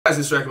Guys,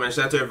 it's recommend.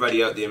 Shout out to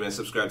everybody out there, man.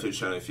 Subscribe to the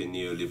channel if you're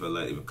new. Leave a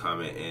like, leave a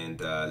comment, and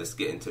let's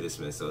get into this,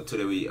 man. So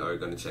today we are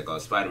going to check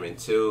out Spider-Man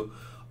 2,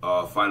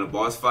 final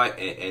boss fight,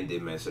 and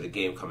ending, man. So the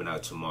game coming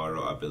out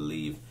tomorrow, I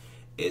believe.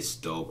 It's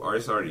dope, or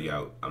it's already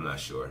out. I'm not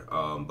sure.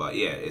 But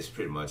yeah, it's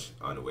pretty much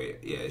on the way.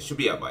 Yeah, it should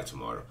be out by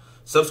tomorrow.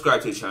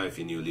 Subscribe to the channel if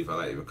you're new. Leave a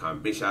like, leave a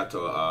comment. Big shout out to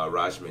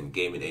Rajman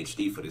Gaming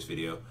HD for this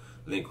video.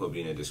 Link will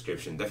be in the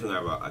description.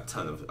 Definitely have a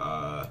ton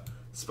of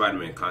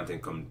Spider-Man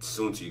content come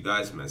soon to you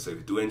guys, man. So if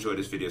you do enjoy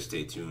this video,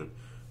 stay tuned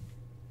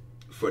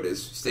for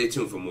this. Stay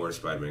tuned for more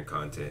Spider-Man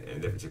content, and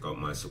definitely check out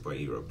my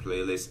superhero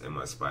playlist and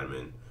my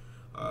Spider-Man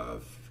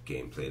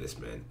game playlist,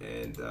 man.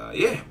 And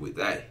yeah, with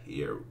that,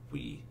 here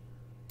we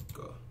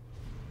go.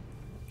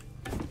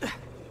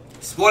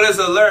 Spoilers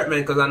alert, man,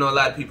 because I know a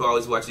lot of people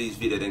always watch these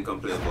videos and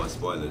complain about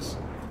spoilers.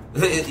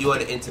 You on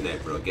the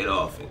internet, bro. Get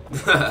off it.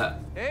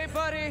 Hey,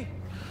 buddy.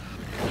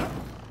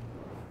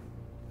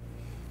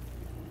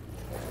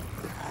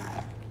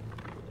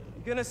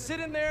 You gonna sit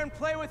in there and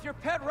play with your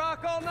pet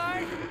rock all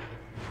night?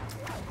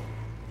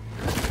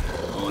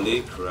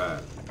 Holy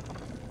crap.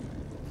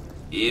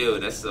 Ew,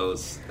 that's so...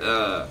 It's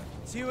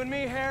you and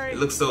me, Harry. It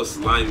looks so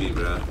slimy,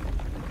 bro.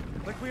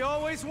 Like we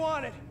always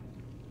wanted.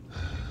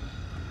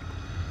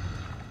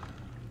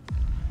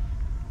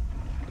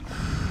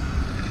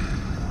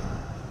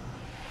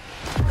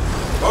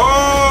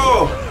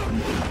 Oh!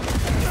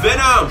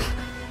 Venom!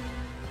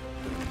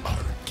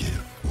 Our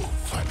gift will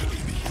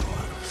finally be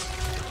yours.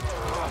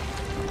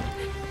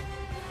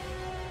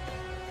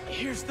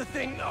 Here's the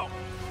thing, though.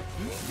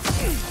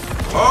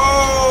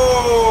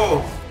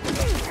 Oh!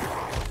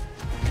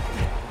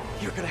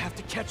 You're gonna have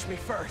to catch me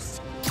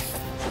first.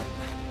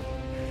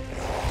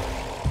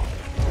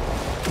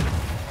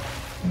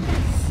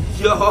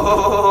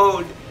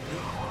 Yo!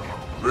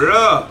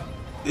 Bruh!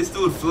 This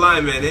dude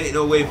flying, man. There ain't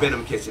no way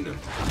Venom catching him.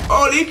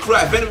 Holy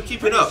crap, Venom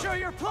keeping up. Sure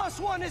your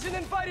 +1 isn't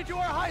invited to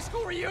our high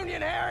school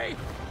reunion, Harry?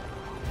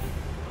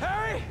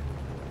 Harry?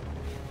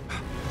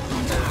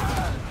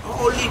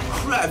 Holy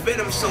crap,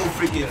 Venom's so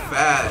freaking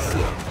fast,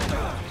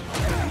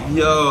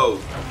 yo.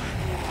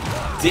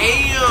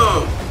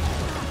 Damn!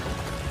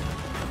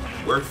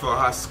 Work for a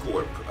high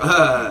score.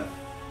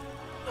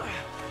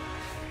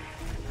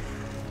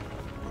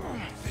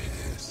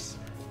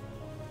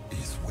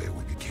 This is where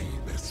we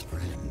became best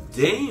friends.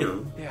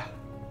 Damn! Yeah.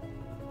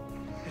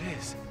 It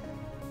is.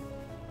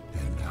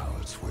 And now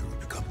it's where we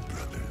become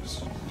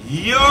brothers.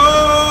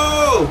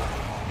 Yo!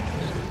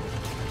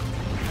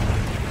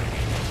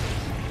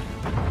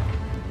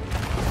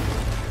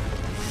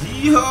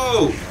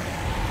 Yo!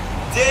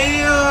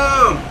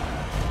 Damn!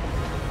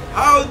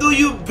 How do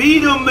you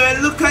beat him,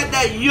 man? Look at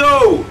that,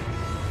 yo!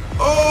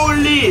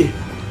 Holy!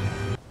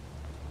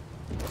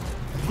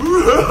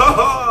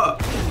 Bro!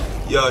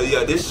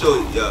 Yo, this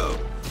show, yo.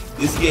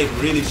 This game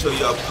really show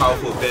you how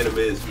powerful Venom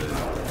is, man.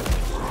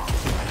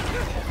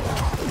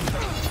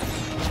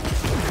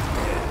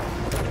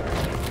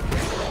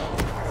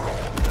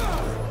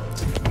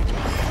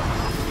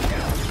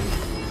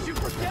 Did you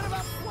forget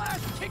about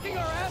Flash kicking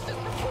our asses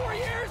for 4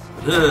 years?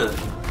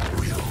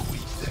 We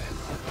always said.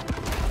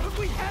 But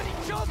we had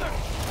each other.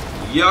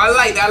 Yo, I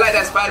like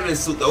that Spider-Man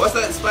suit though. What's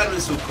that Spider-Man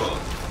suit called?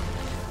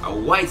 A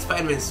white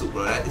Spider-Man suit,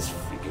 bro. That is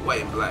freaking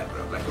white and black,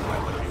 bro. Black and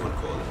white, whatever you want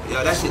to call it.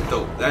 Yo, that shit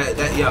dope.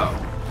 Yo,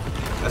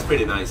 that's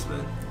pretty nice,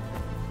 man.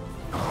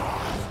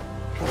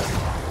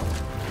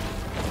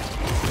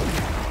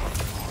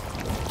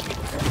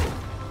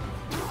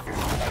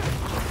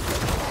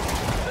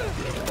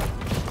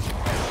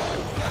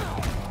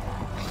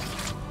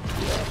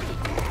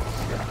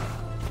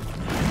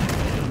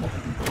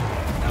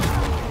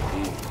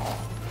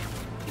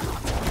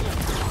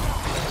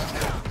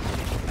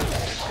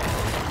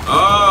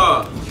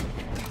 Oh!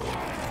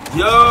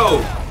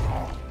 Yo!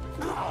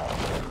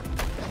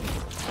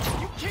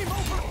 You came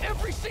over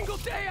every single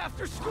day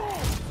after school.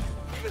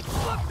 Even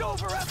slept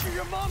over after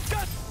your mom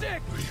got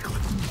sick. We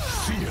couldn't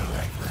feel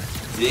like that.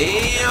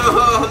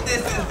 Damn!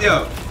 This is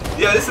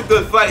this is a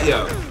good fight,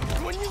 yo.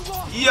 When you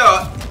lost,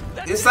 Yo,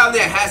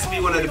 Insomniac has to be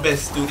one of the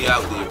best studio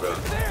out there, bro.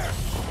 there.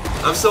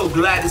 I'm so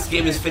glad this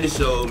game is finished,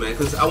 though, man,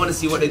 because I want to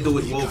see what they do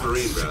with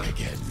Wolverine, bro.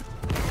 Again.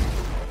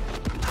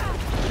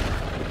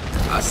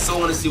 I so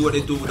want to see what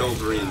they do with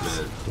Wolverine,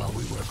 man. While we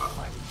were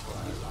fighting for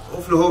our lives.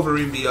 Hopefully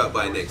Wolverine be up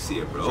by next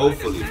year, bro.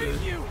 Hopefully, man.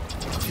 You.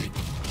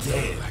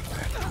 Damn. Like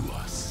that to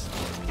us.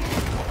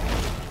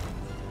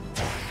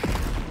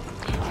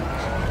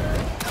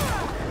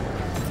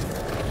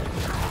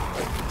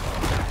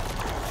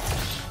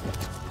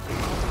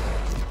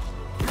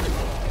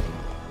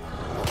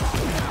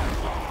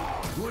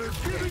 We're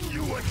giving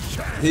you a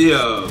chance.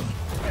 Yo.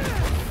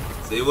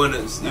 So you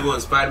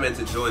want Spider-Man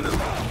to join him.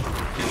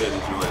 He's ready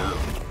to join him.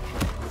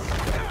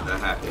 Not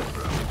happening,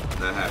 bro.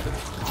 Not happening.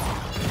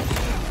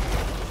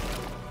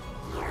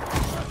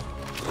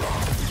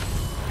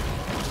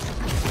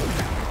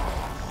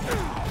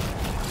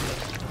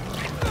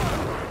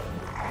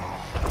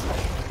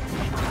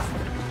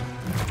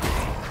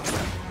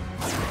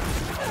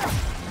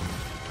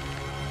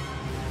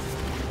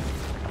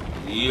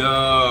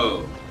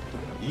 Yo.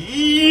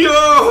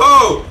 Yo!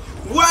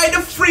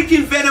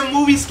 freaking Venom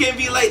movies can't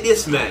be like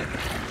this, man.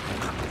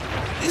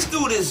 This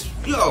dude is,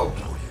 yo.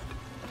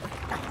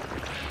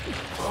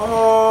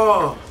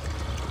 Oh.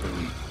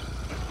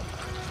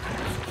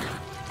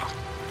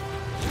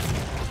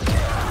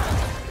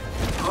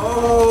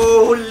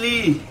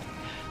 Holy.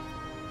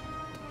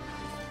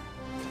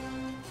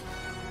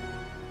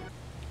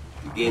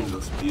 The game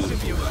looks beautiful.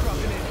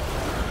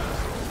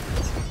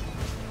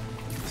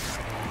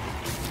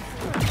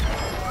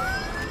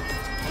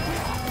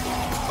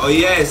 Oh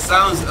yeah,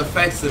 sounds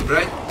effective,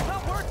 right?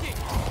 Not working.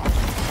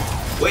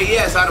 Wait,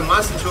 yeah, it's how the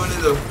monster throwing it.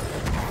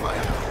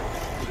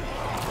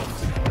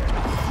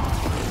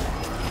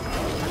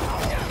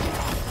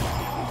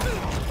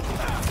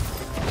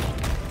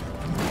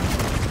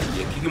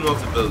 Yeah, kick him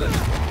off the building.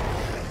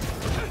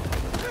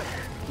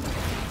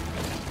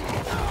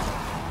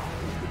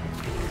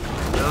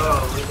 No,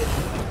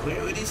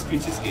 where these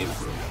creatures came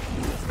from?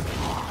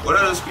 What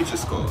are those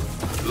creatures called?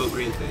 Little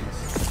green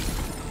things.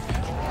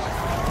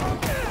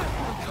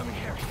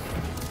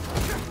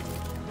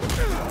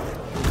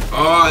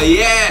 Oh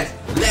yes!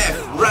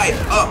 Left, right,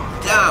 up,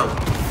 down.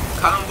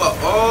 Combo.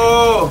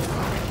 Oh!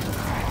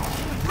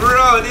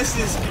 Bro, this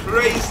is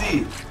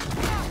crazy.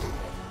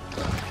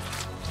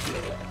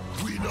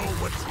 We know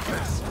what's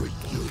best for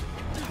you.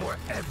 For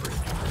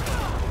everything.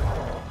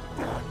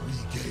 We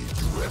gave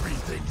you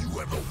everything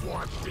you ever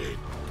wanted,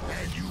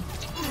 and you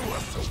threw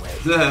us away.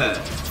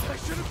 I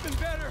should have been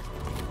better.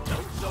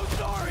 I'm so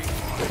sorry.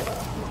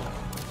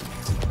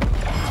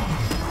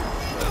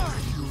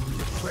 You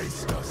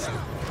replaced us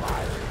with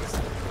violence.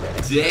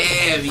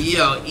 Damn,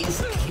 yo, he's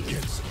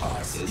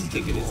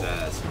kicking his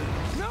ass,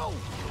 man. No!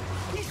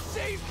 He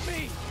saved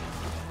me!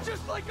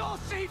 Just like I'll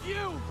save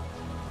you!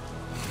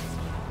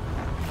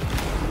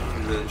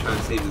 He's trying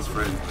to save his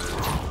friend, man.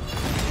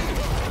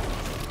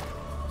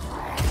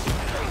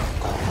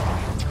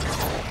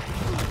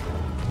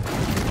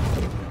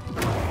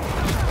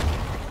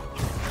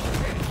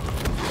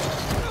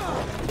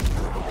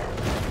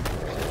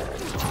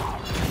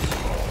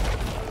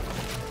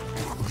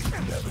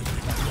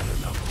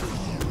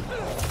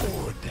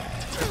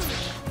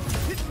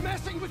 It's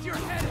messing with your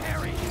head,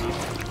 Harry!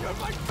 You're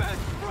my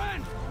best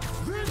friend!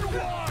 Then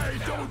why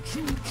don't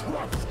you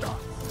trust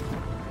us?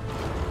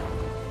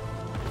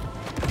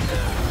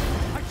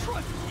 I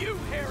trust you,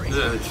 Harry! I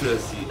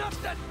trust you. Not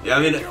that Yeah, I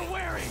mean, you're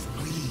wearing!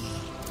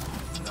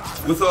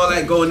 with all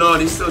that going on,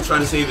 he's still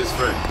trying to save his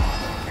friend.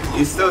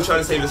 He's still trying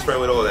to save his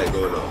friend with all that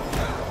going on.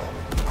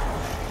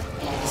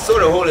 He's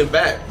sort of holding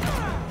back.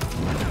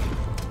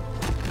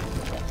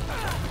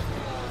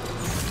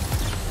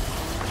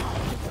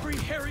 Free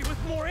Harry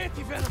with more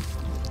anti-venom!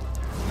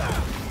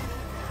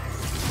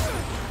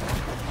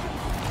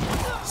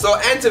 So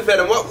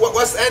anti-venom,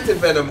 what's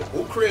anti-venom?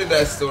 Who created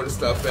that sort of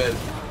stuff, and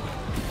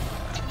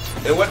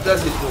what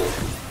does it do?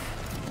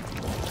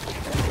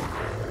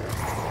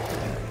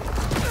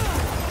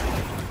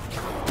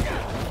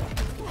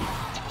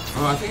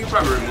 Oh, I think you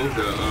probably removed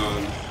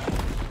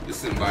the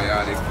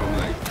symbiotic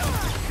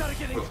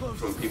from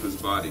from people's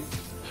body.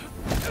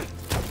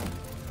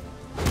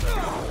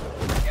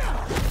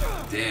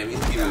 Damn, these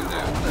people is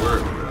at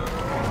work, bro.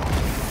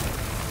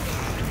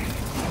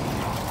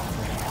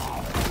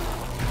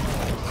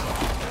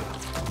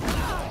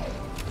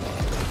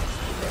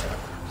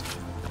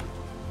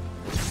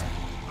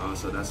 Oh,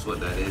 so that's what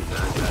that is.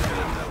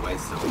 That white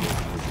stuff.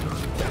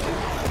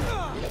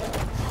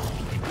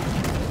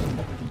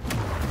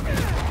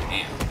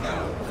 Damn.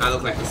 Kind of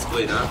look like a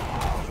squid, huh?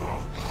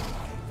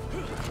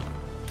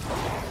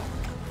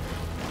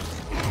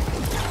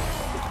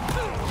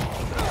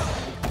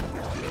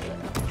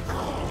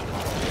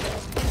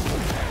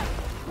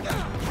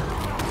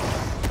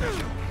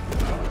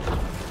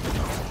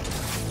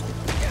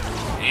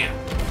 Damn.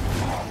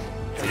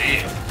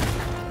 Damn.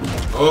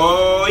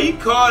 Oh, he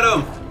caught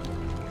him.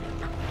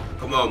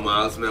 Come on,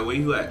 Miles, man. Where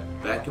you at?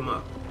 Back him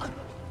up.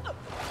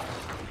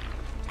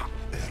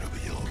 It'll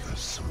be over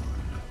soon.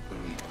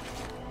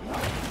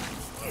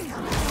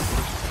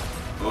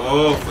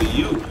 Oh, for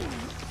you.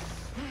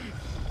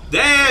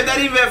 Damn, that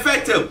didn't even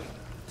affect him.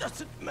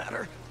 Doesn't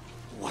matter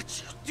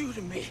what you do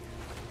to me.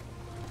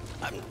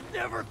 I'm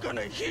never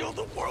gonna heal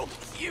the world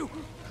with you.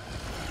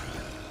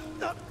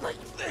 Not like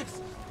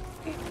this.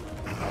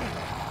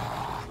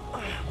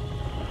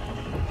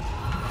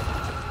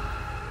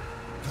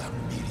 The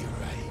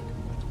meteorite.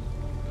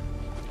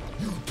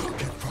 You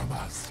took it from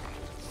us.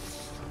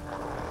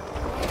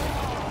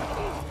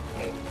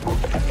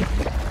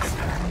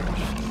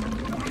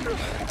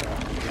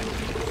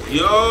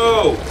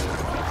 Yo!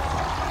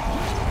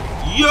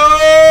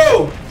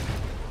 Yo!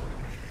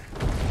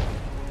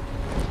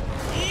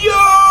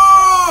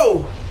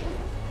 Yo!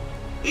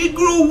 He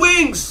grew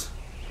wings!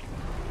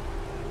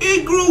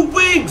 He grew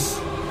wings!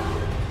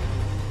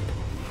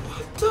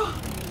 What the?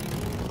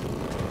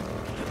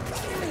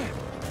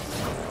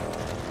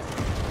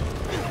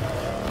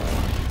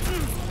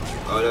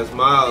 Oh, that's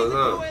Miles,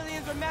 huh?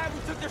 Aliens are mad we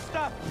took their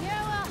stuff.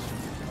 Yeah, well,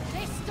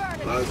 they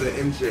started. Miles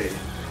and MJ.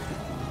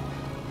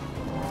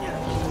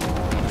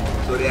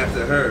 So go they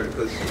after her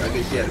because I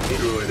guess she had a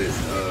steroid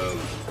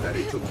that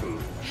they took from.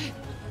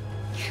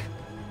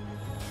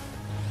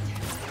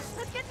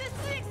 Let's get this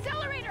to the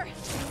accelerator.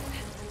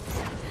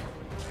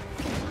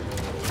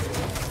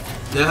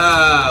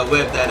 Nah,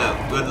 web that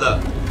up. Good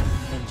luck.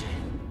 MJ,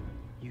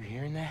 you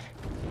hearing that?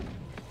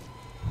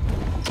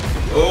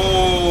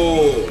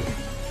 Oh.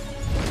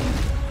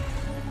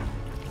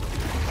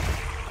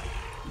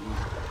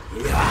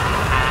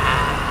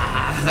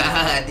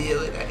 I knew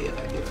it.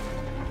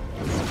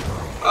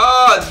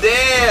 Oh,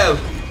 damn!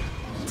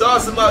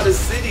 Toss him out the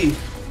city.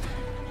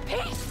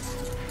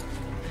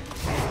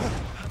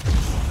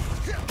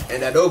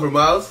 And that over,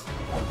 Miles.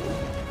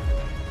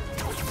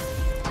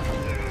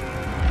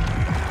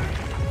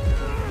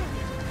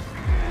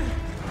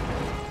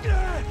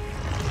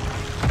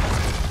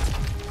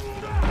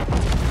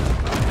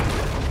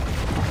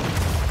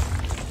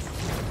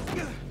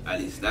 At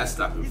least that's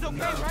stopping He's from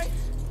okay, now. right?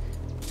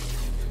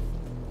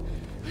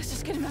 Let's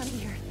just get him out of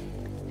here.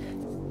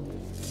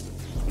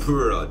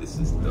 Bro, this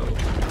is dope.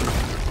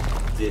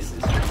 This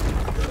is really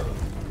dope.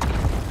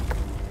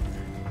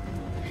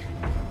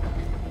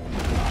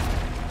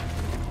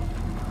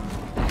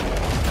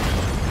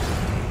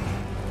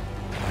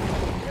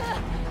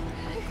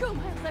 Go,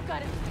 Miles, I've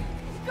got him.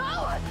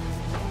 Go!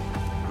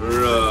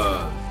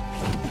 Bruh.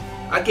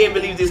 I can't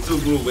believe this two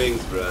grew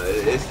wings,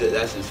 bruh.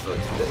 That's just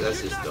fucking,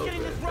 that's just dope,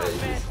 man. That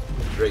is just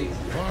crazy.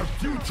 Our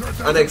future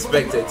doesn't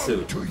Unexpected, belong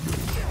too. to you.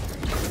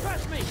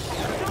 Trust me, I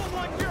don't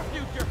want your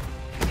future.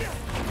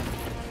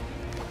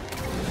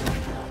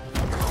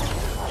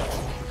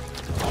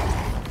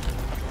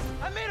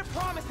 I made a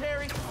promise,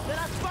 Harry, that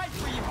I'd fight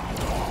for you.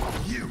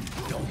 You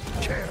don't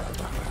care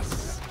about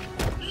us.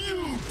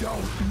 You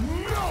don't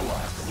know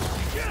us.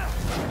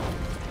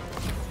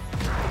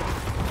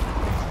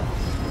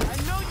 I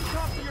know you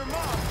talk to your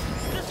mom,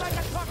 just like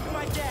I talked to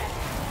my dad.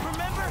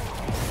 Remember?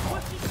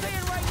 What's she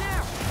saying right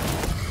now?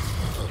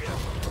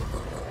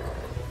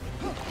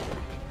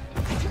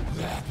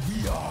 That we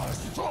are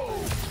so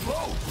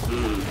close.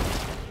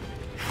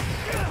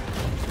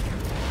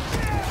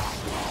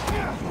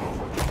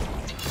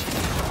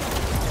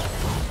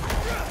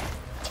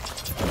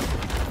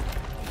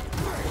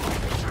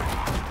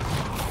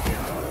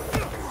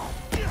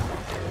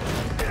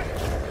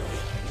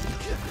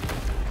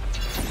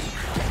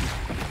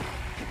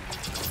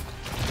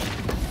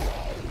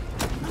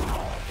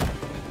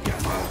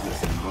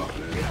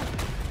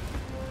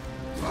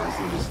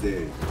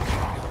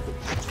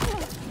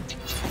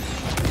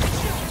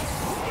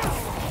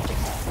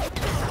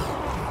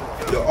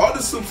 Yo, all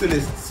the suits in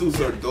this suits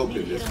are dope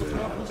in this,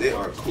 man. They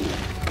are cool.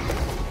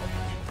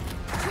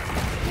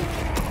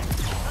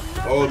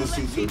 All the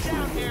suits are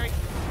cool, bro.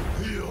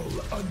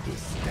 He'll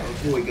understand.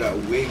 My boy got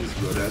wings,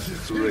 bro. That's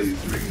crazy.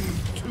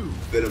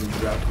 Venom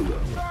Dracula.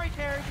 Sorry,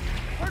 Harry.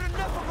 Heard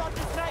enough about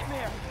this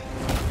nightmare.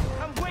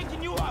 I'm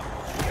waking you up.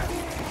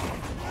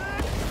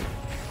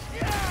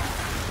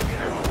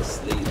 Harry was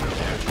asleep.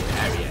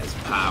 Harry has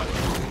power.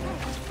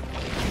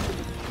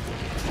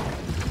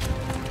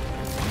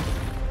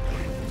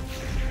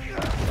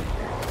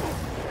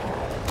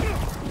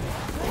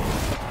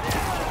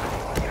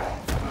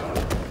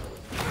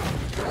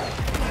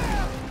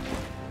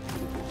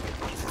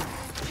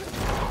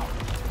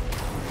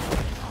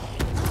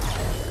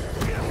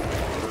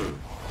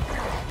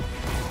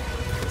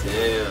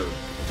 Damn.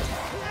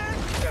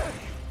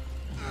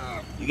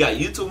 You got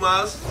YouTube,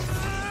 Miles?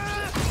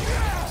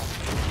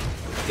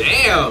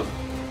 Damn!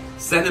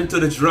 Send him to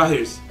the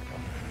dryers.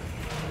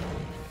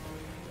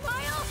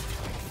 Miles!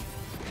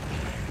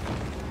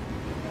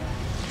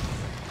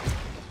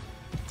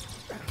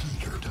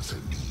 Peter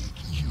doesn't need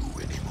you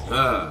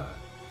anymore.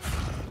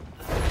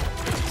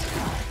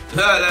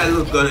 That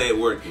little gun ain't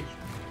working.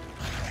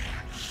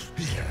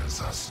 He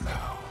has us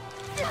now.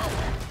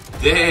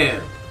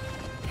 Damn.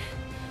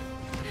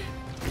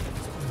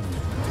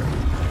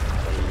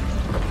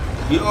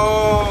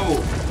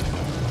 Yo!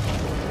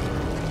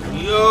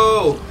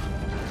 Yo!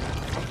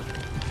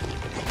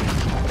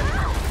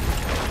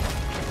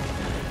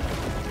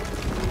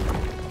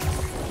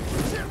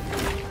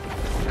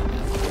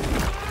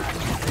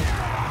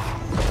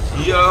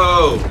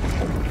 Yo!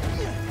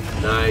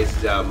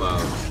 Nice job,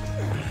 Mom.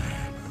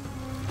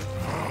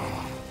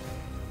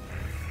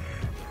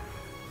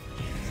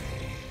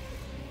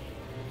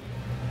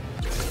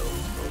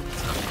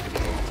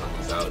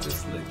 Out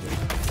this nigga.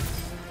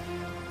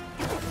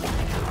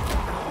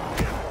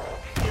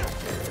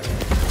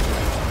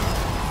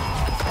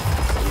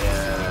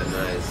 Yeah,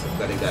 nice. I'm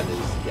glad they got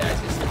these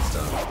gadgets and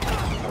stuff.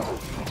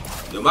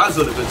 Yo, Miles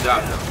doing a good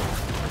job now.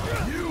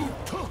 You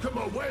took him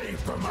away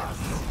from us.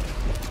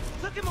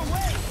 Took him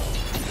away.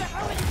 What the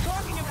hell are you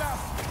talking about?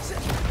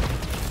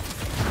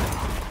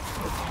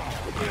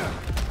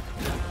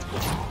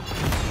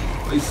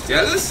 Are you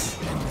jealous?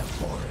 In the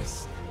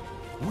forest.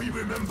 We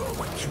remember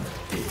what you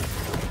did.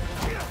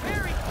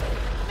 Harry,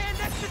 man,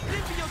 that's the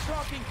Cynthia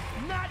talking,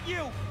 not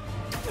you.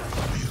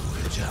 You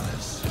were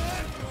jealous.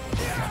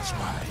 That's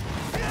why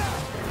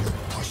you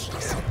pushed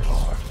us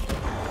apart.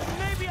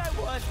 Maybe I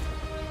was,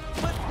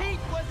 but Pete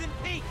wasn't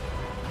Pete.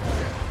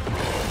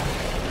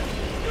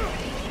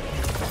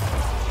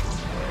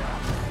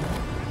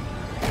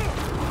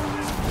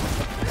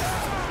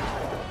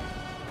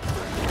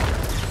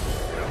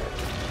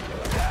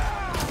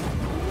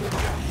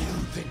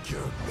 think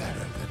you're better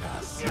than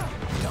us,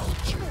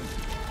 don't you?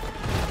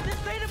 This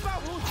ain't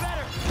about who's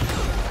better.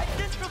 I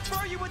just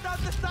prefer you without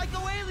the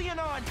psycho alien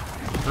on.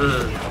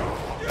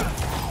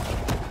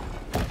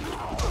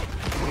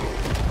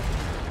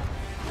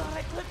 Thought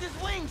I clipped his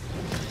wings.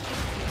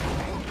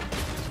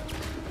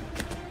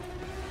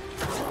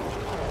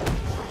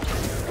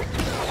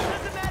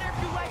 Doesn't matter if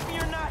you like me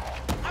or not.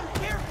 I'm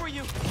here for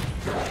you.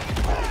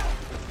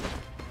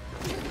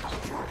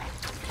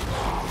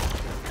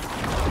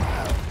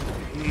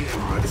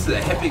 Yeah, bro, this is a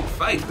epic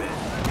fight, man.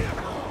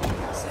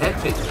 It's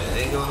epic, man. I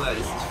ain't gonna lie,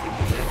 this is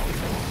freaking epic.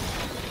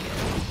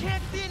 You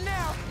can't see it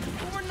now,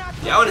 but we're not.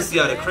 Yeah, I wanna see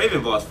how the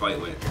Craven boss fight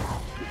went.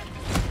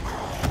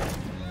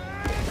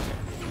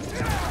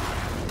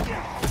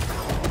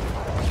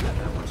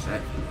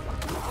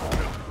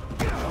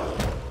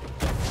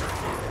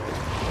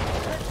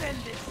 Let's end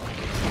this.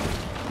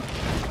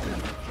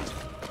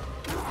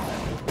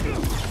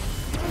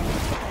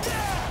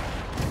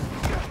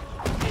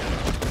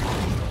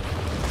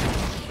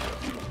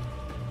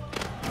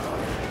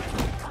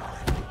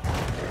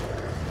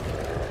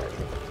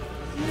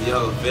 Yo,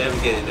 Venom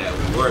getting that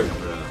work,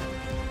 bro.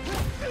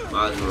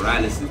 Miles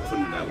Morales is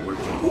putting that work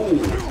in.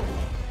 Ooh.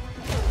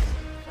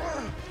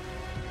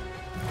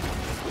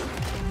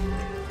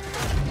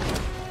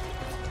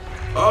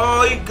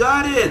 Oh, he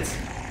got it!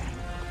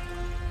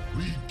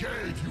 We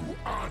gave you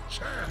our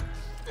chance.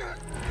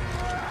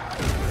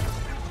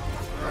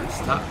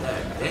 Stop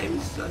that. Damn,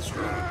 he's so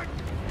strong.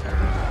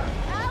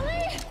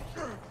 Allie!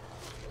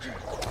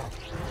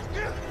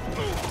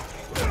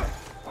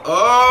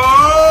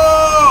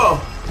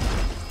 Oh!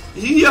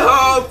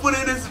 Yo, put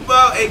it in his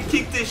mouth and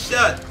kick this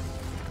shot.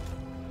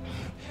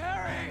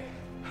 Harry!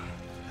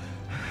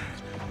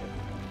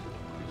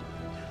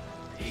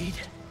 Reed?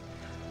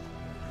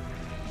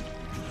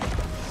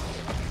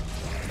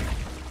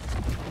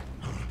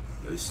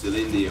 Yo, he's still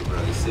in there, bro.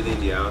 He's still in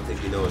there. I don't think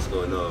he knows what's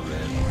going on,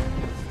 man.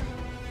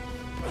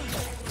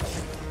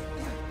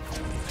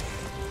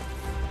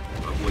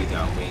 My boy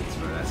got wings,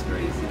 bro. That's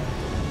crazy.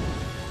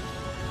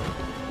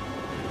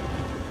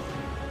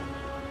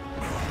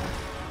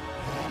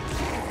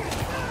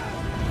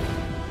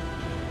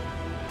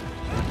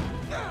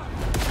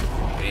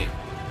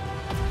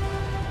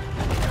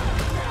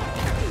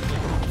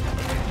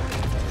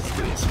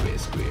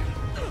 Square.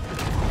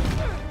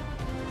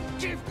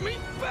 Give me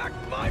back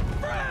my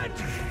friend!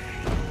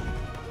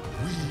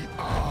 We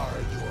are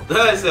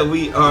your I said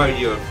we are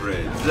your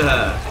friends.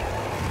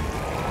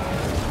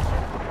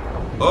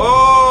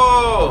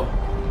 Oh!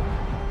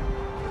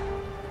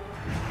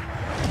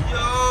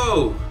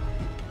 Yo!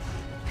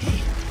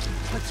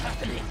 What's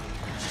happening?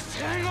 Just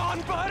hang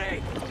on,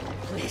 buddy!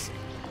 Please,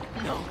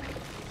 no.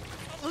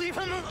 Leave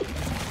him alone.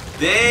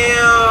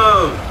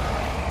 Damn!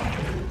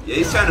 Yeah,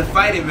 he's trying to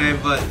fight it, man,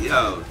 but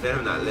yo,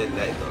 Venom not letting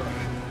that go.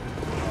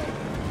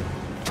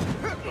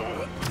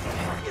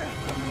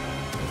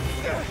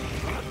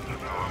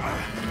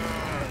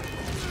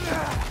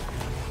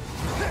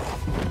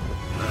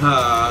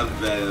 Ah,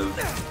 Venom.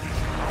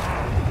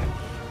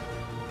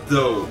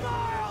 Dope.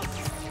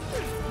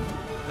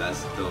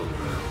 That's dope,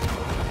 bro.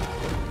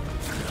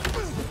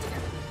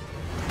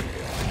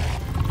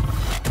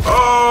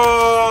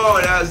 Oh,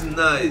 that's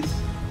nice.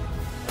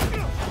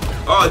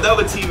 Oh,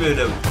 double teaming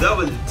them.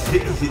 Double team.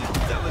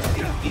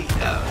 Beat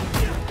down.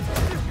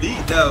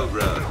 Beat down,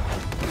 bro.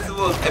 This is the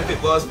most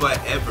epic boss fight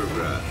ever,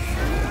 bro.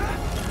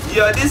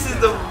 Yo, this is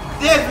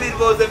definitely the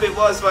most epic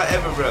boss fight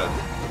ever, bro.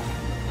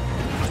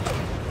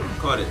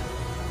 Caught it.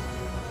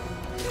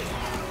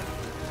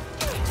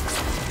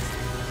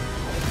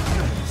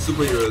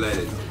 Superhero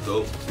landed.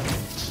 Dope.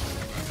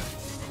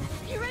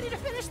 You ready to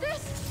finish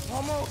this?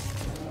 Almost.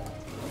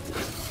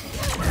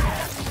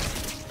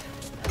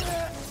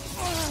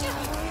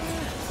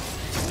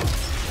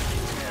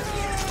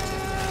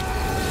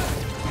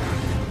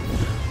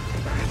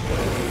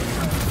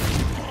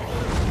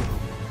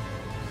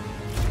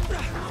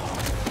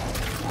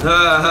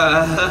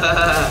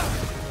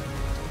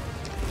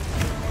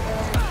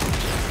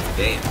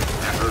 Damn,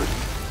 that hurt.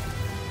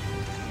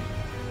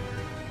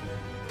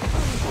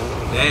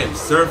 Damn,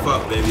 surf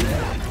up, baby.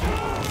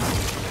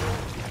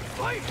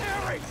 Fight,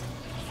 Harry!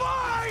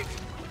 Fight!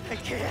 I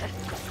can't.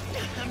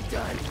 I'm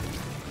done.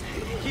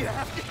 You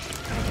have to.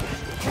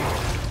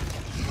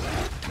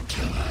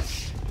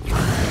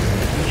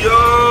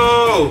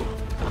 Yo!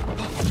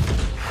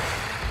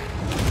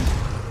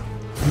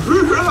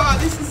 Bro,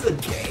 this is a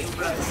game,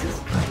 bro. This is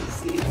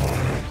crazy.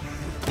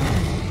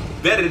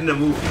 Better than the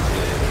movies,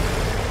 man.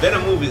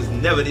 Venom movies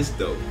never this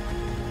dope.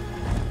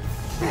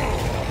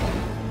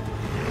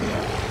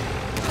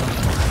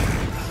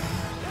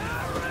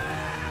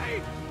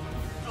 Harry!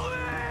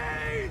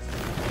 Please!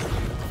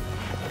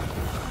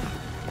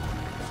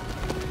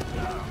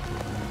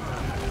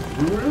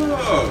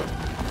 Bro!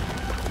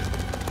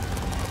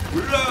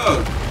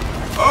 Bro!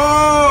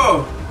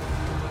 Oh!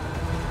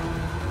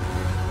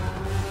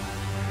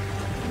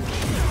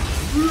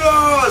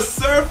 Bro,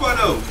 surf on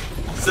him.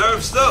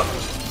 Surf stuff.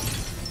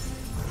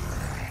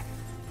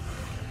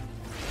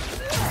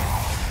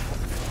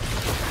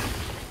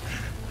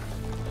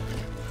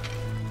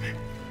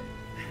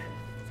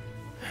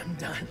 I'm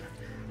done.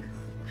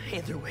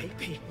 Either way,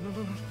 Pete.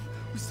 No.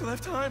 We still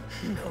have time?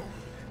 No,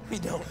 we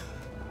don't.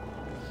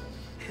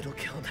 It'll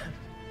kill them.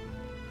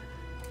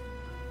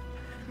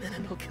 And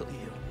then it'll kill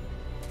you.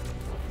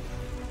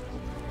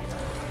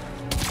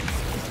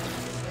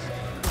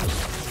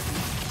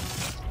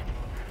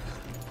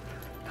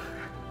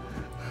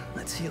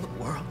 Let's heal the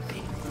world,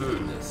 Pete.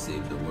 Let's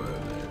save the world,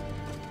 man.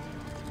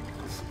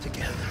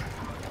 Together.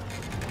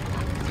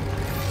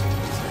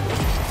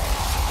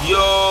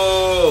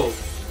 Yo!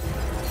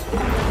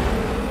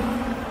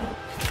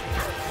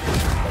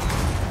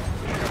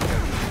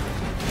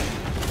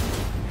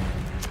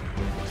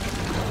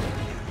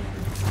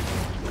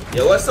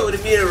 Yo, what's up with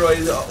the meter, Roy?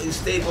 You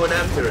stay going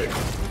after it.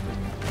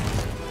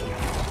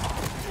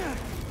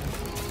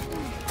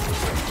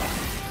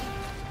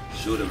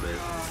 Shoot him, man.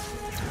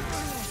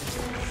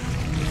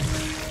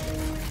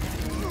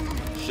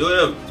 Shoot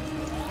him.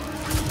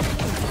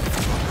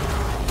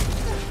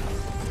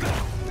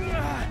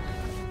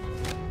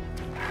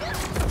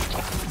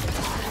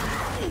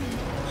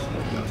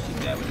 She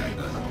bad with that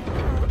gun.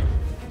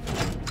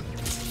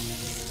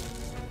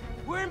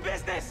 We're in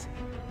business!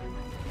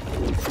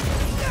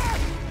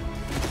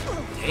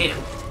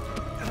 Damn.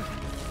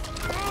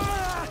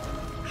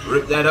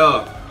 Rip that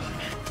off.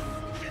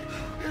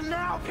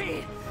 Now,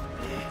 Pete!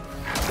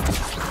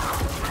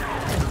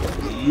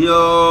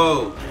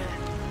 Yo.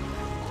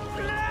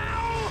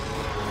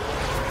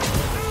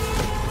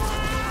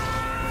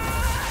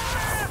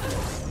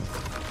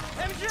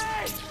 MJ!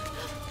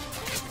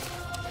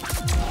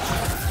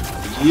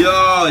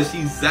 Yo,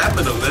 she's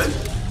zapping him, man.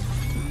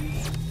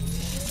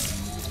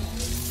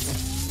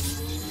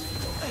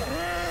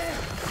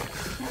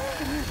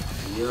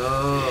 Yo.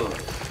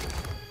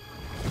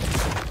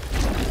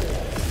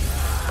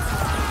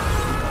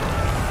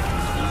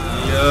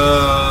 Yo.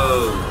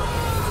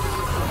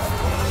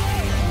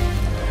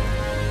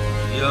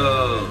 Yo.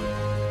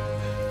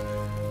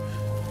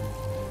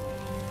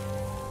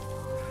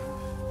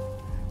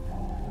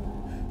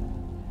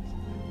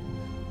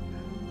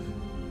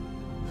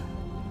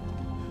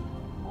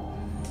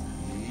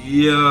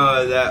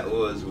 Yo, that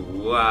was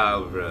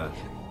wow, bro.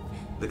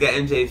 Look at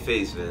MJ's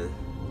face, man.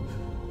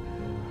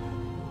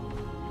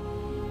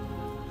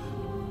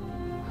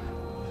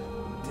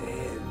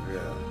 Damn,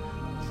 bro.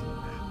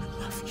 I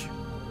love you.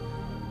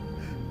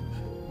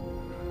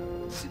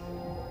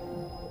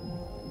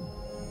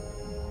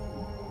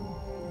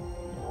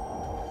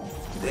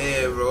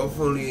 Damn, bro.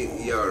 Hopefully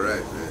you're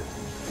alright, man.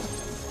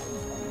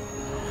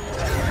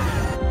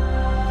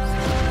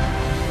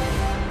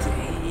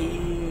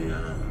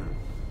 Damn.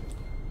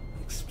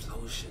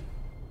 Explosion.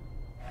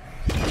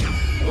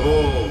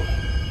 Oh.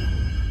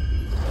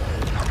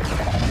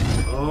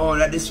 Oh,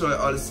 that destroyed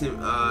all the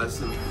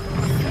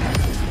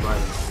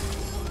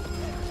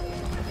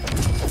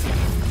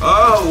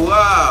Oh,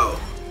 wow.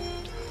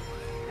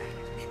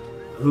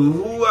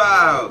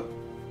 Wow.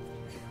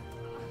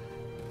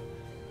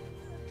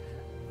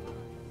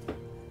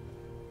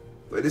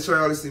 But destroy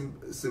all the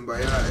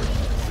symbiotic.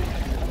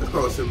 Let's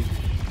call it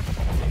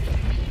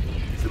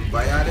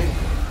symbiotic,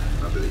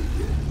 I believe,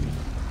 yeah.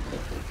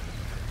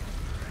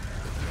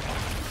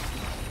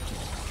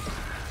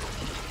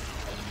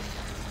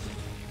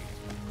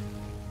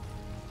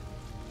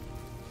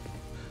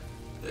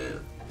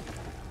 Damn.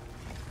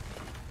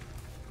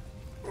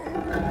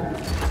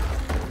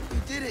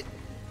 You did it!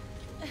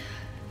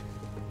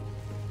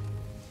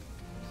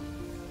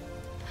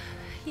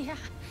 Yeah.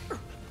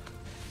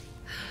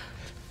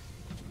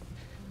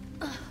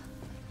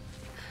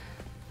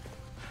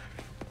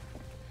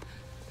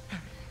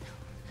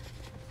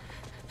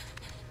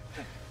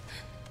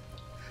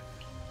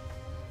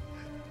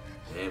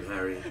 Damn,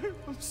 Harry.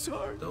 I'm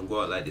sorry. Don't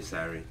go out like this,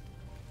 Harry.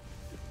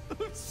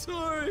 I'm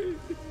sorry.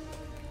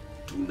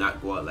 Do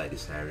not go out like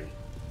this, Harry.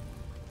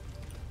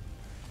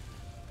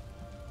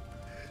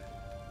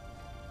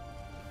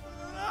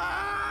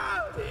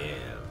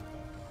 Damn.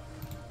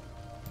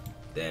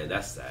 Damn,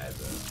 that's sad,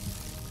 bro.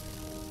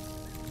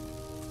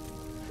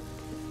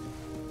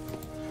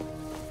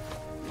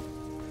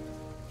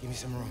 Give me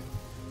some room.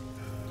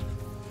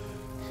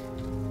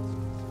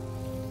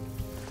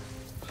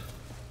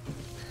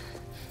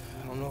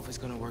 I don't know if it's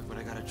gonna work, but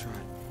I gotta try.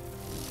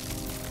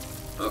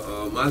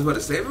 Uh-oh, mine's about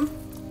to save him?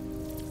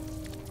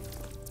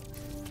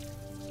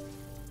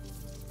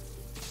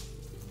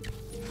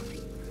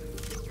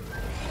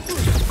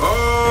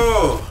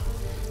 Oh!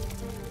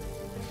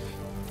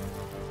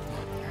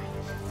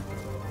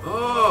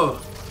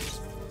 Oh!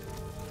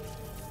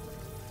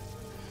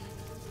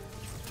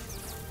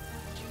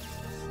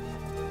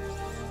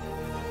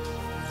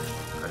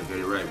 Gotta get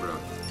it right, bro.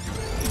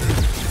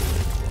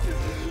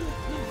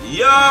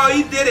 Yo,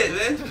 he did it,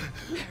 man.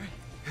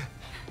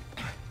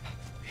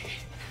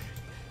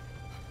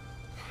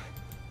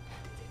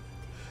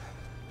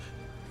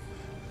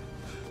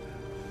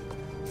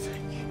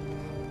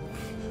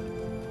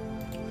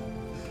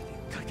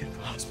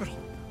 hospital.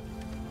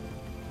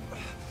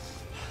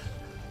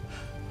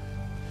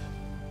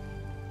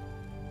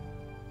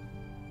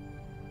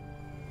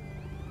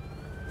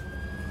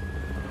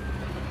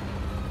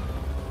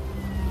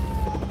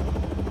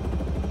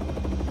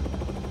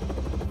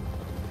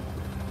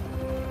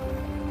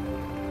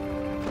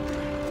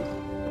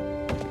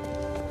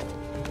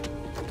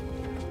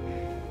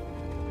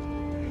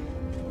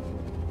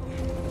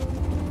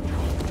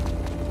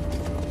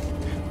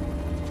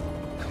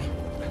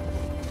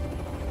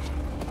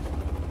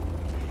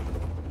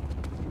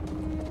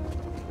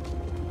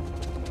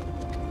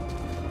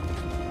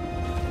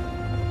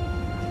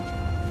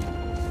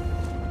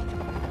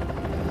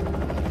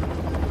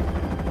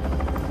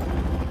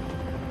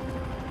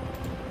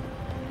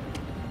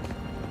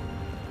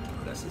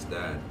 That's his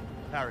dad.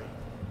 Harry.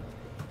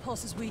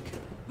 Pulse is weak.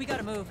 We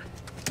gotta move.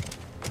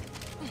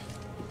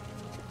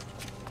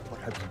 What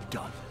have you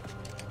done?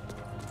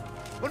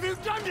 What have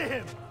you done to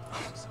him?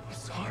 I'm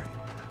sorry.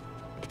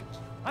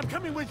 I'm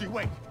coming with you,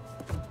 wait.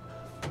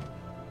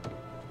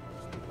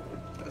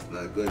 That's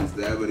not good. His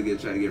dad would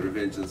trying to get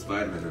revenge on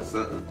Spider-Man or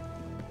something.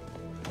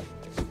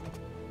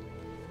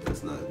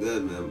 That's not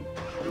good, man.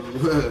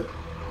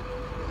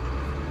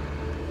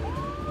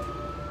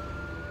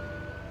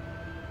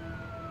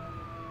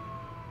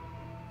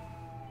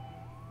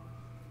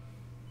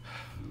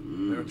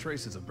 There are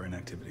traces of brain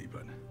activity,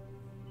 but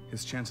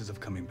his chances of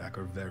coming back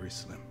are very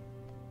slim.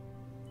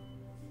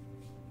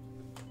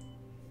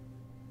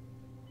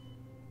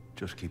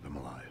 Just keep him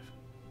alive.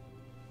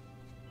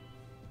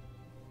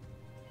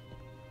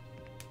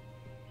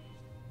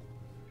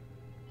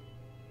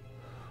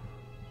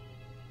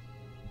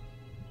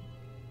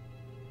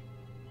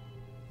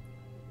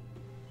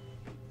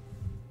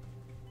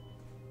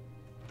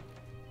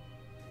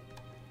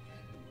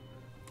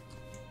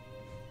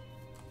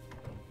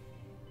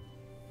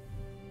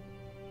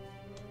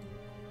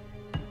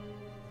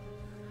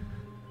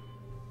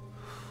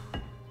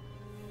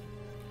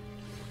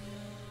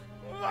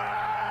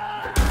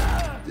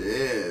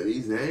 Damn,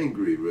 he's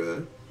angry,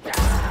 bro.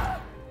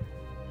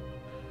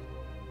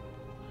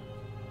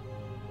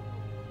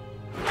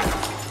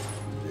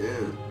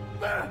 Damn.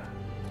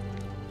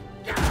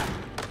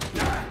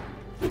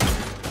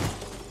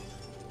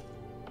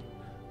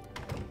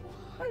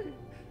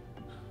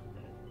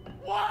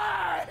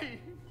 Why?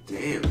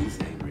 Damn, he's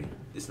angry.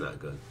 It's not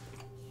good.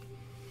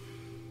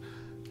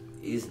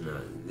 He's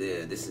not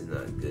there. This is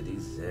not good.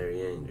 He's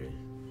very angry.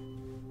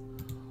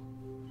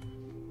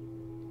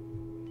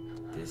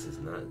 This is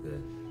not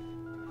good.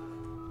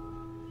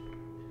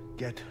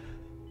 Get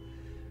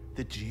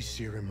the G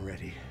serum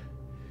ready.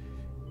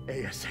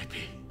 ASAP.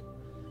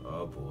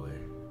 Oh boy.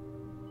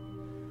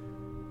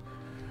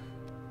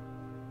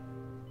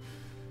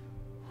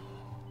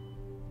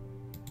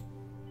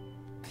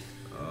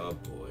 Oh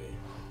boy.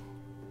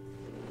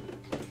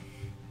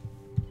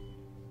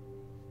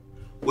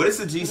 What is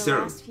the G For the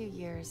serum? last few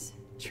years,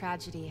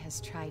 tragedy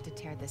has tried to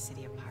tear the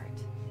city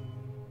apart.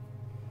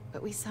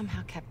 But we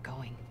somehow kept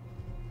going.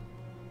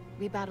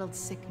 We battled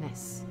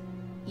sickness,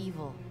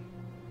 evil,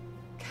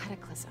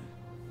 cataclysm.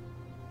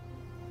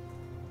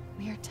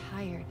 We are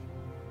tired,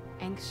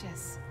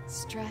 anxious,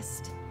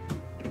 stressed,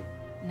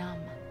 numb.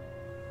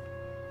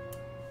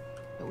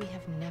 But we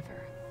have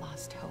never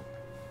lost hope.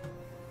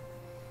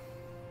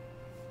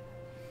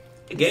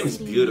 The game is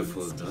City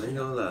beautiful, needs to though, I ain't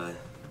gonna lie.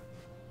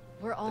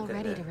 We're all Look at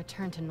ready that. to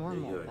return to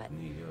normal, New York, but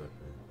New York,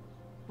 man.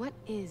 what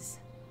is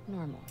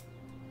normal?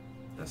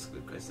 That's a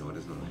good question. What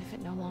is normal? What if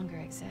it no longer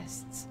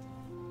exists?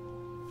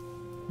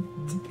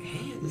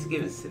 Damn, this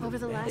game is cinematic. Over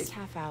the last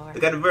half hour,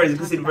 Look at the birds. You I've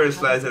can see the talked birds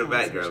about how flies in the these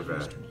lives background, bro.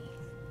 have changed me.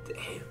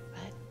 Damn.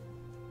 But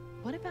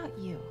what about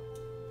you?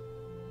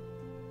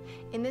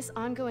 In this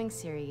ongoing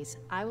series,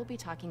 I will be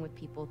talking with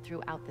people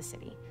throughout the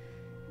city,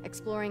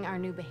 exploring our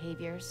new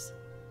behaviors,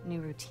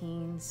 new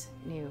routines,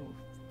 new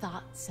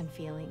thoughts and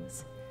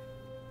feelings.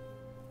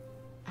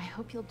 I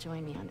hope you'll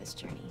join me on this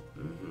journey.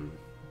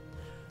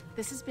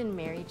 This has been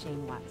Mary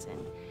Jane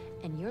Watson,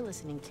 and you're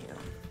listening to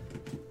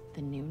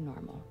The New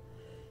Normal.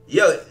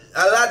 Yo,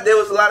 there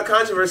was a lot of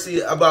controversy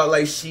about,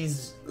 like,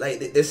 she's, like,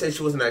 they said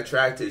she wasn't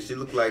attractive. She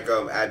looked like,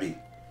 Abby.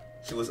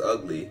 She was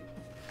ugly.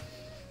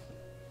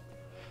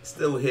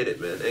 Still hit it,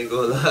 man. Ain't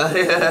gonna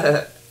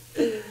lie.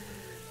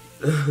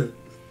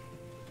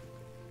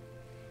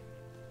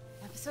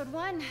 Episode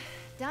 1,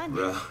 done.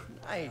 Bro,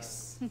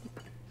 Nice.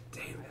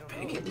 damn, the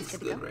pancake looks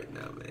good right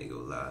now, man. Ain't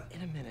gonna lie.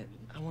 In a minute,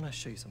 I want to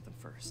show you something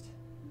first.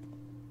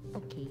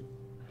 Okay.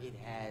 It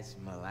has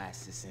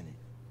molasses in it.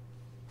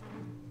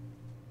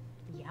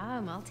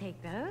 Yum, I'll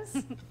take those.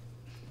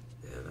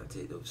 Yeah, I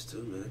take those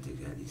too, man. I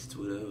take at least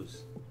 2 of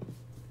those.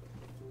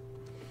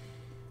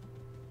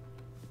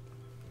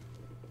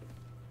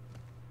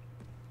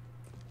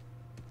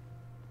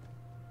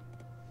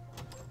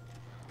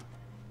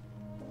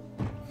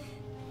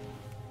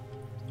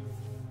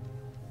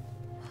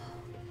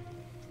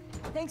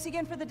 Thanks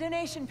again for the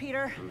donation,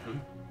 Peter.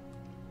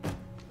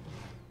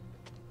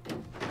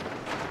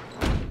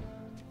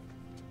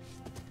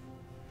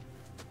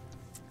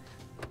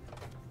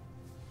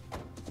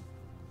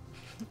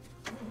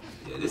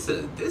 Yeah,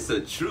 this a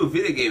true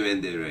video game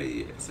ending right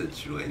here. It's a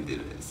true ending,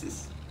 man.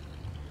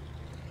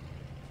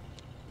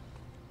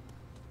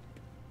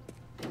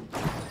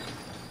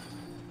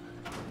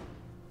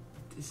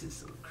 This is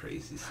some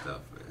crazy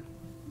stuff, man.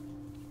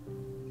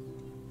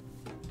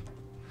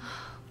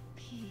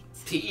 Pete.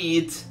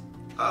 Pete!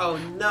 Oh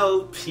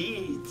no,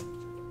 Pete!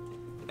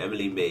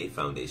 Emily May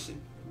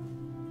Foundation.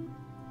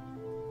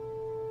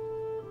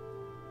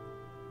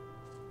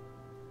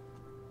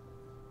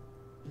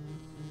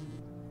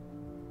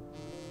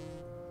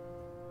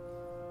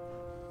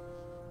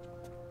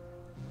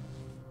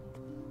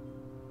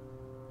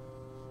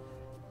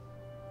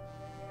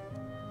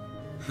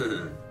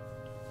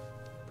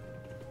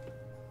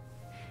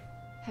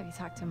 Have you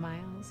talked to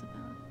Miles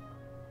about...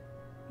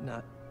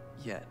 Not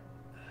yet.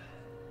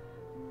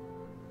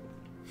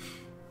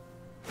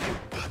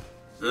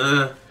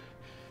 You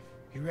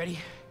ready?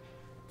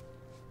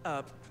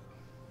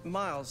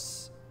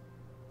 Miles,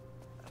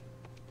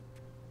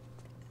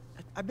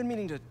 I've been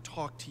meaning to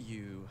talk to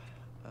you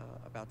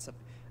about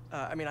something.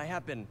 I mean, I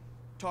have been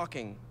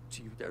talking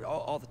to you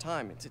all the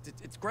time.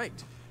 It's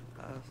great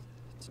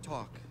to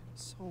talk.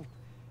 So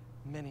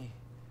many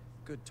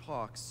good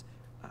talks.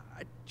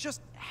 I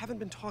just haven't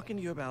been talking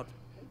to you about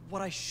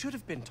what I should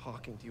have been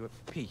talking to you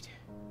about. Pete.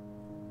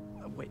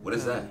 Wait. What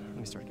is that? Let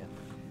me start again.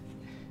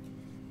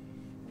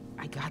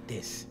 I got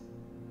this.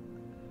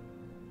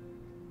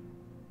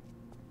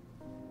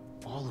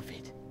 All of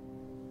it.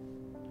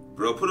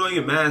 Bro, put on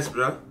your mask,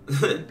 bro.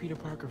 Peter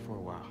Parker for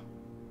a while.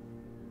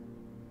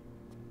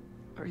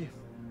 Are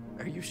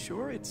you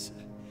sure? It's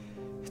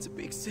a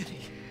big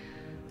city.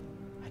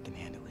 I can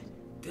handle it.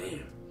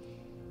 Damn.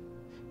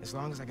 As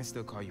long as I can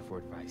still call you for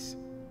advice.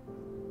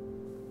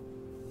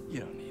 You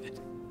don't need it.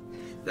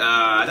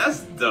 Ah, that's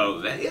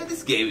dope, man. Yeah,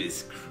 this game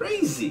is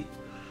crazy.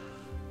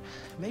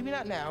 Maybe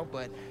not now,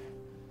 but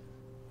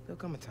there'll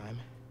come a time.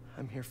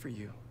 I'm here for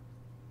you.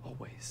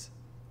 Always.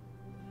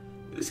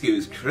 This game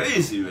is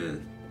crazy,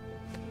 man.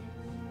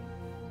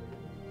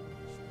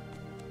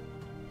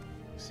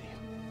 See you.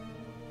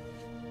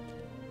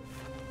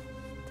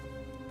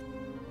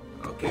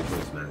 Okay, put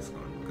his mask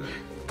on. Good.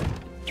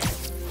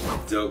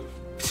 Dope.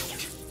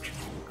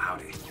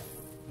 Outie.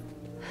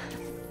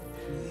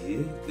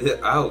 Yeah,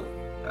 out.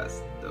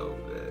 That's dope,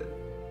 man.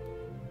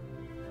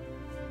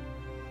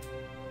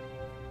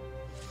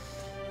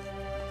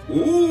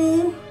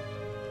 Ooh.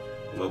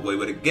 My boy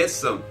better get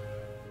some.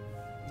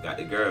 Got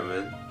the girl,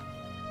 man.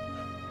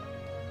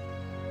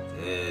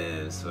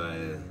 Damn,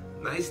 so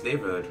nice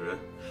neighborhood, bro.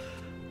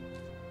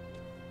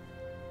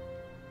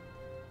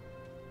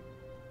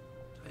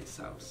 Nice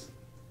house.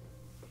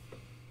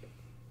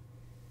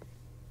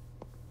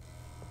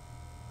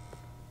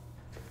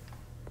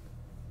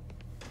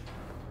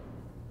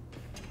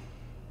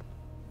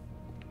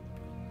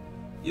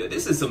 Yo,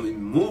 this is some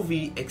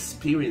movie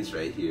experience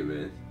right here,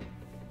 man.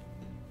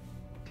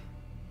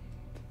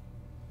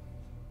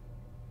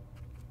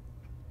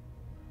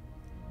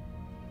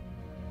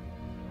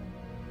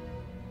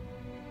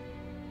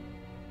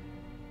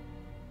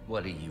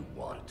 What do you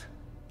want?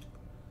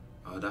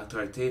 Oh,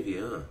 Dr.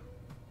 Octavia, huh?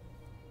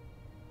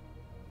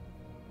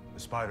 The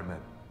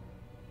Spider-Man.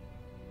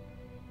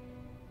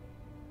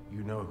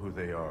 You know who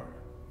they are,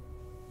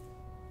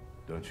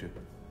 don't you?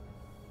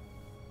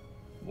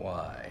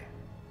 Why?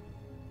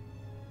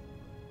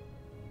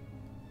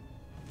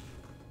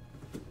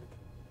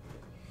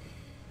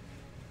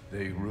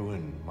 They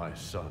ruined my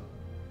son.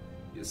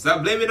 You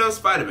stop blaming it on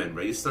Spider-Man,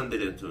 bro. Your son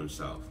did it to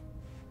himself.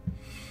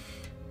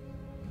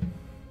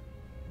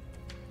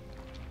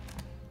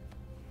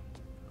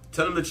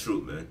 Tell him the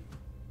truth, man.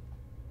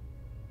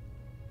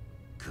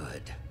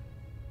 Good.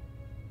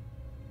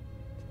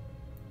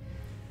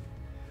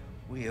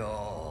 We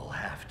all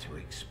have to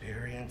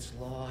experience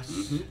loss.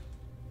 Mm-hmm.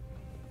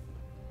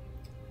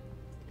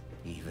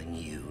 Even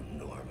you,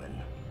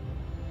 Norman.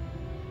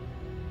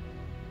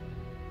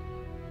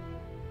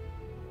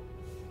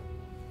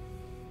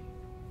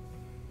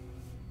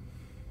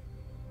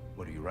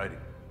 What are you writing?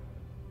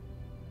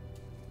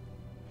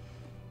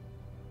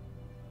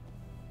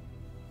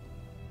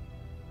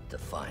 The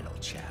final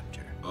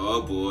chapter.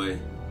 Oh boy.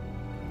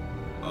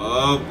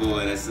 Oh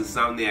boy, that's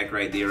Insomniac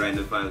right there, writing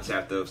the final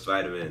chapter of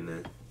Spider-Man,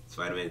 man.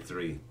 Spider-Man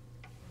 3.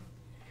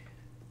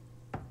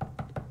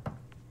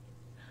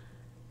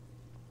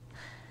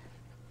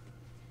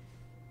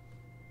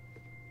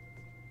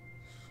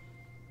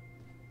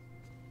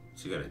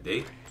 She got a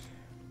date?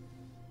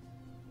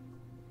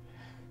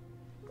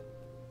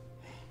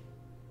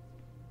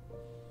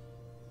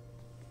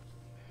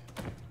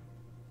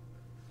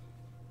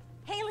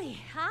 Haley,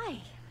 hi.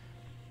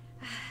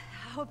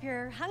 Hope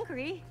you're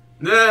hungry.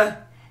 Nah.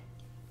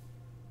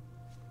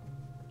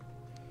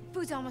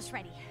 Food's almost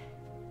ready.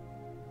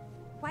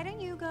 Why don't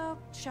you go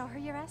show her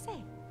your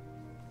essay?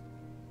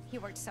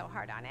 You worked so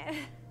hard on it.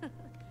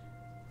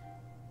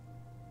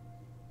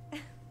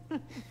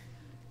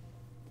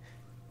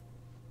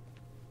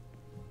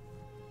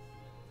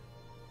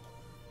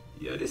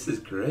 Yeah, this is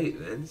great,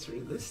 man. It's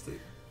realistic.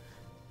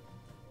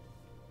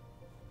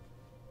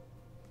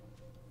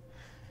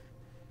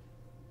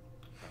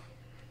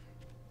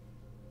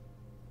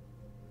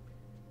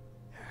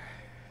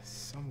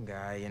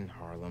 guy in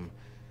Harlem.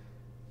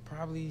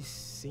 Probably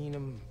seen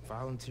him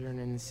volunteering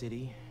in the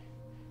city,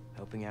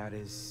 helping out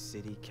his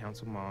city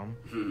council mom,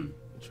 and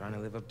trying to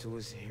live up to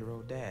his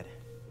hero dad.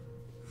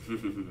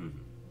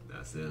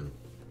 That's him.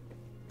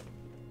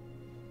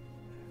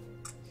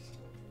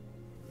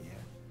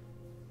 Yeah.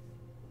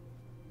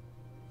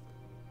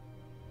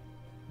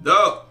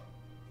 No!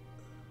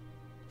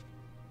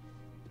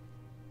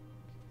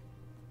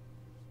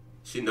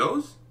 She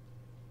knows?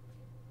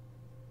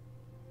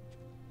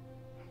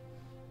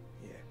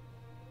 Yeah.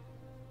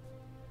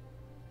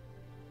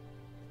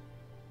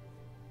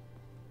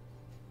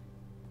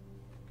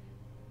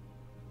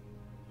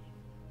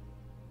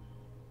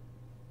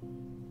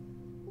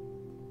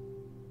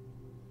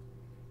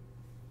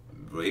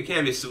 Bro, you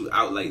can't be suit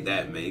out like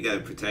that, man. You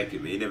gotta protect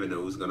it, man. You never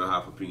know who's gonna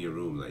hop up in your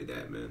room like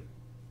that, man.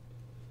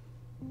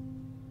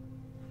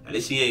 At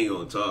least she ain't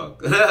gonna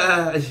talk.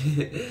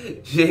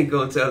 She ain't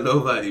gonna tell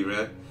nobody,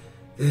 bro.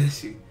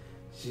 She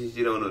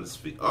don't know to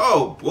speak.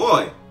 Oh,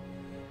 boy.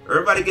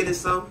 Everybody getting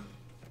some?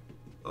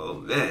 Oh,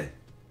 man.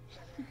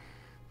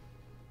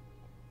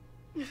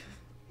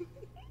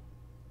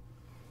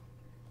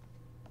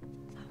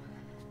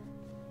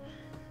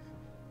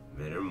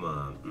 Man, her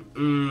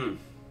mom.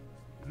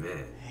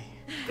 Man.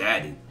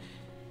 Daddy.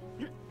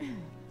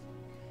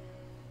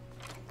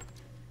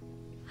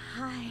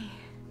 Hi.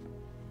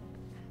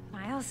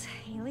 Miles,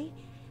 Haley,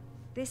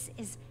 this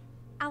is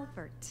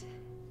Albert.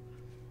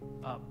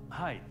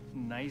 Hi.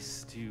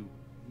 Nice to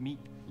meet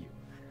you.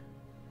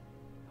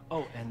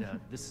 Oh, and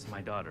this is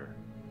my daughter,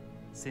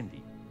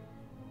 Cindy.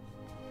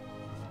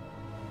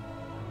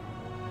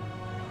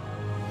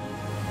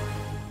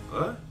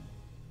 What?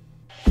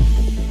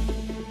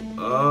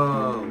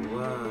 Oh,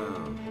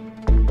 wow.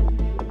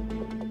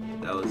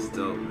 That was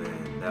dope,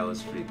 man. That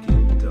was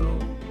freaking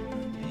dope.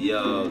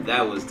 Yo,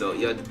 that was dope.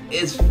 Yo,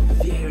 it's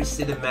very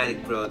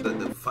cinematic, bro.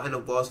 The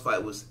final boss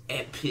fight was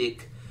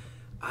epic.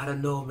 I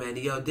don't know, man.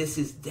 Yo, this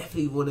is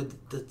definitely one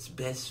of the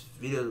best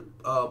video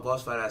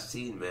boss fight I've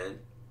seen, man.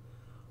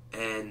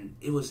 And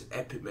it was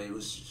epic, man. It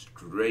was just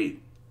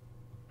great.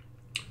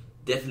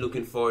 Definitely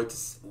looking forward to.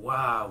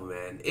 Wow,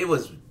 man. It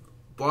was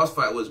boss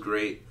fight was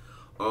great.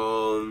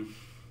 The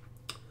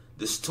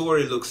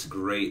story looks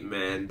great,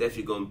 man.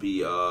 Definitely gonna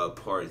be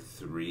part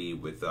 3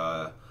 with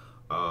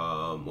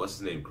what's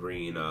his name,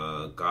 Green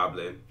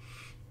Goblin.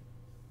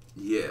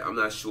 Yeah, I'm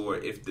not sure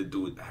if the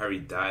dude Harry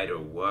died or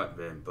what,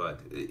 man, but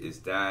his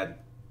dad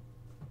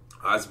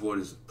Osborn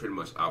is pretty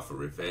much out for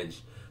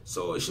revenge.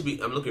 So it should be.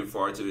 I'm looking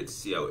forward to it to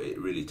see how it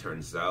really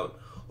turns out.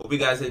 Hope you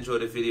guys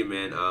enjoyed the video,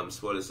 man.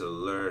 Spoilers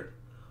alert.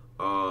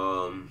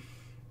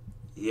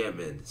 Yeah,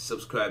 man.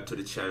 Subscribe to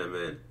the channel,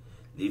 man.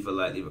 Leave a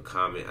like, leave a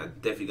comment. I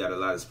definitely got a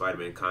lot of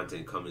Spider-Man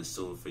content coming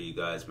soon for you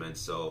guys, man.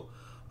 So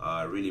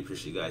I really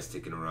appreciate you guys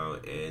sticking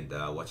around and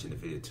watching the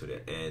video to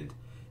the end.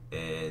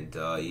 And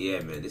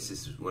yeah, man, this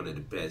is one of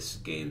the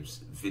best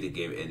video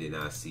game ending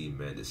I've seen,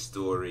 man. The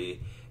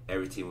story,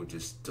 everything was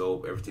just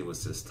dope. Everything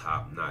was just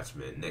top notch,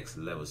 man. Next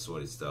level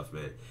sort of stuff,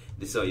 man.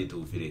 This is how you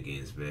do video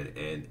games, man.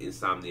 And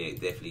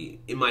Insomniac definitely,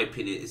 in my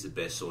opinion, is the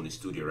best Sony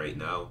studio right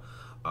now.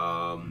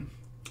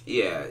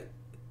 Yeah.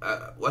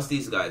 What's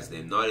these guys'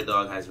 name? Naughty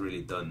Dog has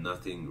really done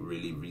nothing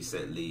really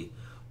recently.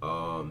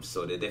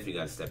 So they definitely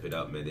got to step it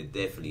up, man. They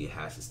definitely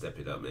has to step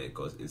it up, man,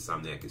 because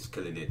Insomniac is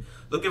killing it.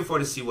 Looking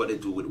forward to see what they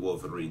do with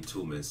Wolverine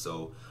 2, man.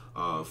 So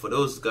for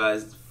those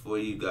guys, for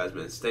you guys,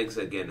 man, thanks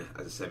again,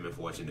 as I said, man,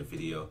 for watching the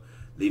video.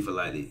 Leave a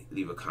like,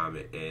 leave a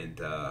comment,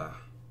 and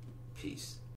peace.